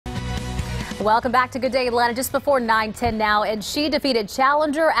Welcome back to Good Day Atlanta. Just before 9:10 now, and she defeated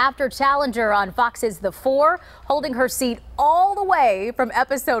challenger after challenger on Fox's The Four, holding her seat all the way from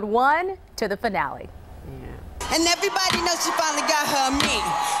episode 1 to the finale. And everybody knows she finally got her man.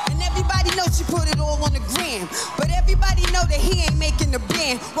 And everybody knows she put it all on the gram. But everybody know that he ain't making the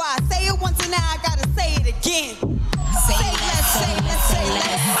band. Why I say it once and now I gotta say it again. Say less, say less, say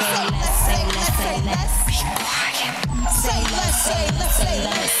less, say less, say less, say less. Be quiet. Say less, say less, say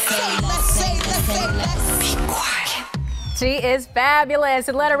less, say less, say less, say less. Be quiet. She is fabulous.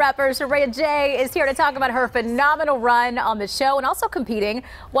 Atlanta rapper Sharaya J is here to talk about her phenomenal run on the show and also competing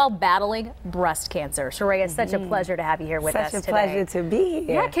while battling breast cancer. Sharaya, it's such a pleasure to have you here with us today. Such a pleasure to be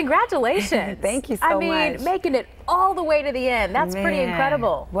here. Yeah, congratulations. Thank you so much. I mean, making it all the way to the end. That's pretty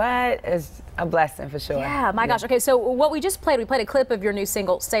incredible. What is a blessing for sure. Yeah, my gosh. Okay, so what we just played, we played a clip of your new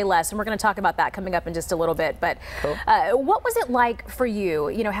single, Say Less, and we're going to talk about that coming up in just a little bit. But cool. What was it like for you,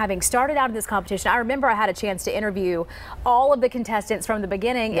 having started out in this competition? I remember I had a chance to interview all of the contestants from the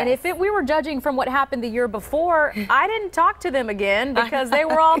beginning, and if we were judging from what happened the year before, I didn't talk to them again because they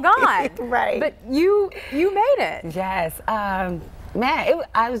were all gone. Right. But you made it. Yes. Man,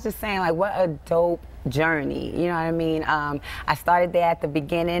 I was just saying, like, what a dope journey, you know what I mean? I started there at the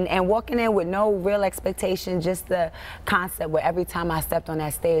beginning and walking in with no real expectation, just the concept where every time I stepped on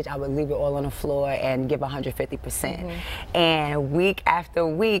that stage, I would leave it all on the floor and give 150%. And week after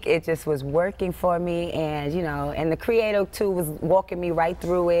week, it just was working for me, and and the creator too was walking me right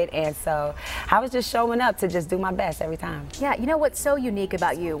through it, and so I was just showing up to just do my best every time. Yeah, you know what's so unique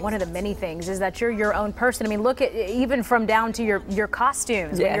about you, one of the many things, is that you're your own person. I mean, look at even from down to your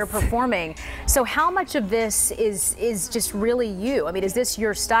costumes when you're performing. So how much of this is just really you? I mean, is this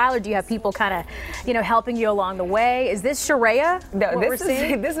your style, or do you have people kind of, helping you along the way? Is this Sharaya? No,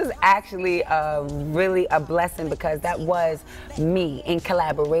 this is actually really a blessing, because that was me in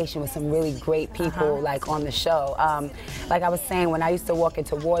collaboration with some really great people like on the show. Like I was saying, when I used to walk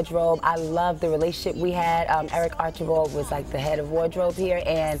into wardrobe, I loved the relationship we had. Eric Archibald was like the head of wardrobe here,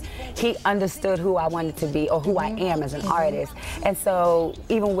 and he understood who I wanted to be, or who I am as an artist. And so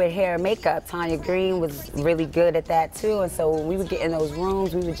even with hair and makeup, Tanya Green was really good at that too, and so when we would get in those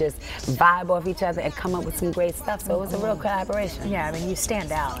rooms, we would just vibe off each other and come up with some great stuff. So it was a real collaboration. Yeah, I mean, you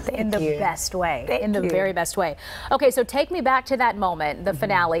stand out in the best way, in the very best way. Okay, so take me back to that moment, the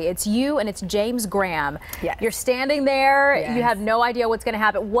finale. It's you and it's James Graham. Yes. You're standing there, you have no idea what's going to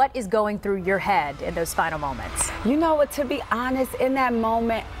happen. What is going through your head in those final moments? You know what, to be honest, in that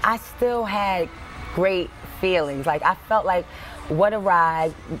moment, I still had great feelings. Like, I felt like, what a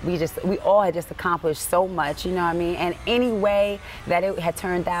ride. We all had just accomplished so much, you know what I mean? And any way that it had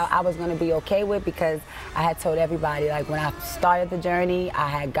turned out, I was gonna be okay with, because I had told everybody, like, when I started the journey, I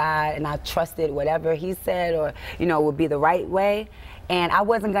had God and I trusted whatever he said, or, would be the right way. And I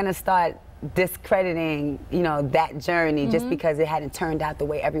wasn't gonna start discrediting, that journey just because it hadn't turned out the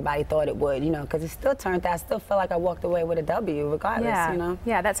way everybody thought it would, because it still turned out. I still feel like I walked away with a W regardless,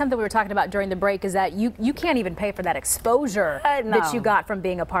 Yeah, that's something we were talking about during the break, is that you can't even pay for that exposure that you got from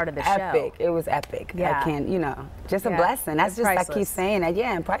being a part of the show. Epic. It was epic. Yeah. I can't, just a blessing. That's just, priceless. I keep saying that,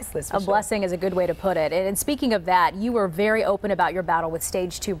 and priceless. A blessing is a good way to put it. And speaking of that, you were very open about your battle with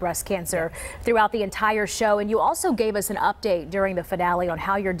stage 2 breast cancer throughout the entire show, and you also gave us an update during the finale on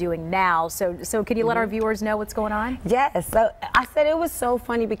how you're doing now. So can you let our viewers know what's going on? Yes. So I said it was so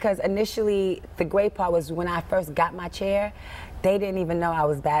funny, because initially the great part was when I first got my chair, they didn't even know I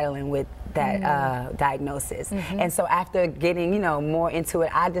was battling with that diagnosis. And so after getting, more into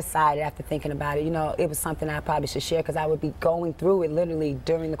it, I decided, after thinking about it, it was something I probably should share, because I would be going through it literally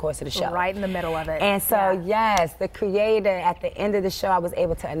during the course of the show. Right in the middle of it. And so, yes, the creator, at the end of the show, I was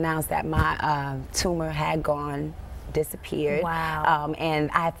able to announce that my tumor had disappeared. Wow. And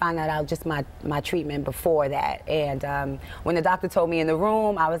I had found out just my treatment before that. And when the doctor told me in the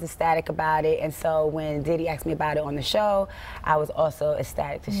room, I was ecstatic about it. And so when Diddy asked me about it on the show, I was also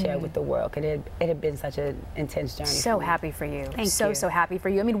ecstatic to share with the world, because it had been such an intense journey. So happy for you. Thank you. So happy for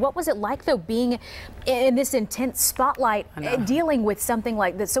you. I mean, what was it like, though, being in this intense spotlight, dealing with something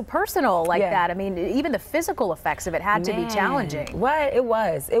like this, so personal like that? I mean, even the physical effects of it had to be challenging. What? It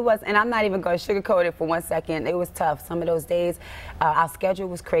was. And I'm not even going to sugarcoat it for one second. It was tough. Some of those days, our schedule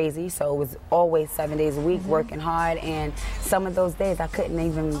was crazy, so it was always 7 days a week, working hard, and some of those days I couldn't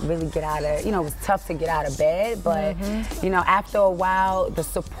even really get out of, it was tough to get out of bed, but, after a while, the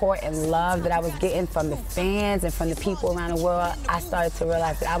support and love that I was getting from the fans and from the people around the world, I started to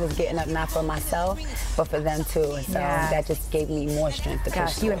realize that I was getting up not for myself, but for them too, and so that just gave me more strength to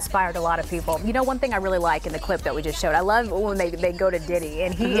push through. You inspired a lot of people. One thing I really like in the clip that we just showed, I love when they go to Diddy,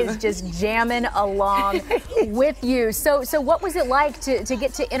 and he is just jamming along with you. you. So what was it like to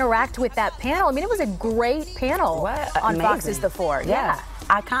get to interact with that panel? I mean, it was a great panel on Amazing. Fox's The Four. Yeah.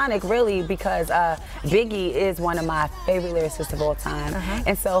 Iconic, really, because Biggie is one of my favorite lyricists of all time.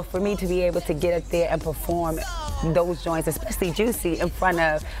 And so for me to be able to get up there and perform those joints, especially Juicy, in front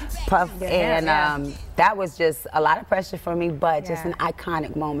of Puff, and that was just a lot of pressure for me, but just an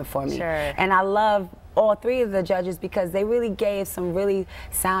iconic moment for me. And I love all three of the judges because they really gave some really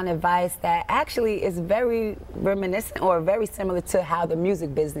sound advice that actually is very reminiscent or very similar to how the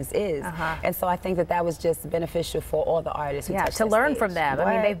music business is. And so I think that that was just beneficial for all the artists who touched to learn from them.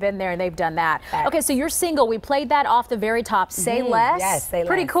 I mean, they've been there and they've done that. Okay, so your single, we played that off the very top, Say Less. Yes, Say Less.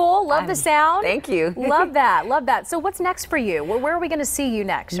 Pretty cool. Love the sound. Thank you. Love that. Love that. So what's next for you? Where are we going to see you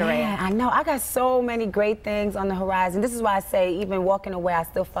next, Sharaya? Yeah, I know. I got so many great things on the horizon. This is why I say even walking away, I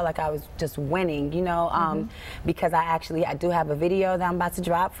still felt like I was just winning, you know, because I do have a video that I'm about to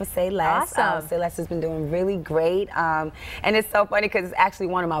drop for Say Less. Awesome. Say Less has been doing really great. And it's so funny because it's actually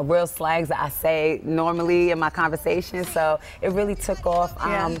one of my real slangs that I say normally in my conversation. So it really took off.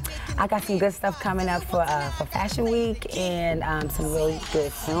 I got some good stuff coming up for Fashion Week and some really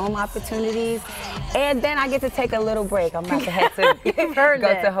good film opportunities. And then I get to take a little break. I'm about to head to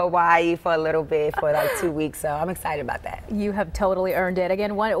go to Hawaii for a little bit for like 2 weeks. So I'm excited about that. You have totally earned it.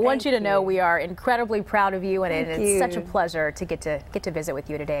 Again, want you to know we are incredibly proud of you, and it's such a pleasure to get to visit with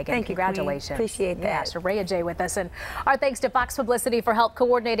you today. Again, congratulations. You, appreciate that. Yeah, Sharaya J with us, and our thanks to Fox Publicity for help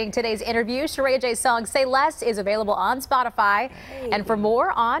coordinating today's interview. Sharaya J's song Say Less is available on Spotify, and for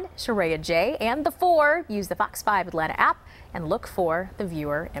more on Sharaya J and The Four, use the Fox 5 Atlanta app and look for the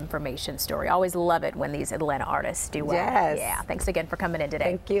viewer information story. Always love it when these Atlanta artists do well. Yes. Yeah. Thanks again for coming in today.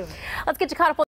 Thank you. Let's get you caught up.